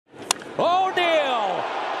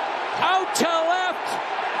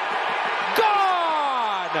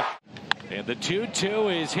And the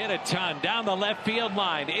 2-2 is hit a ton down the left field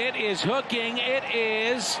line. It is hooking. It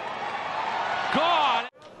is gone.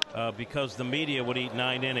 Because the media would eat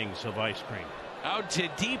 9 innings of ice cream. Out to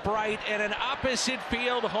deep right and an opposite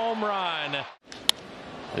field home run.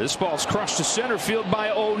 This ball's crushed to center field by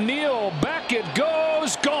O'Neill. Back it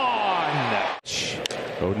goes. Gone.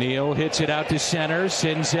 O'Neill hits it out to center.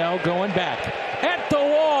 Senzel going back. At the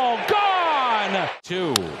wall. Gone.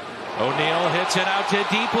 2. O'Neill hits it out to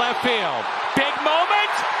deep left field. Big moment.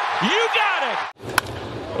 You got it.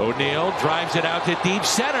 O'Neill drives it out to deep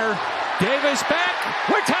center. Davis back.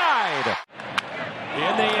 We're tied.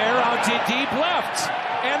 In the air out to deep left.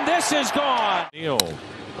 And this is gone.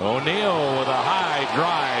 O'Neill with a high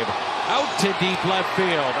drive out to deep left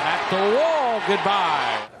field. At the wall.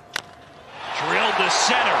 Goodbye. Drilled to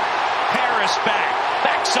center. Harris back.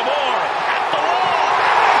 Back some more. At the wall.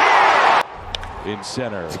 In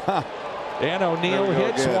center. And O'Neill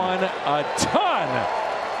hits one a ton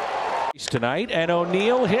tonight. And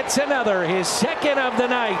O'Neill hits another. His second of the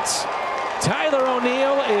night. Tyler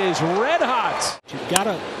O'Neill is red hot. You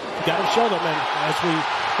gotta show them, and as we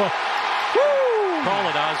Call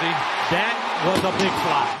it, Ozzie. that was a big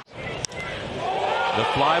fly. The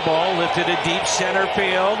fly ball lifted to deep center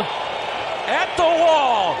field. At the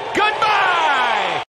wall. Goodbye.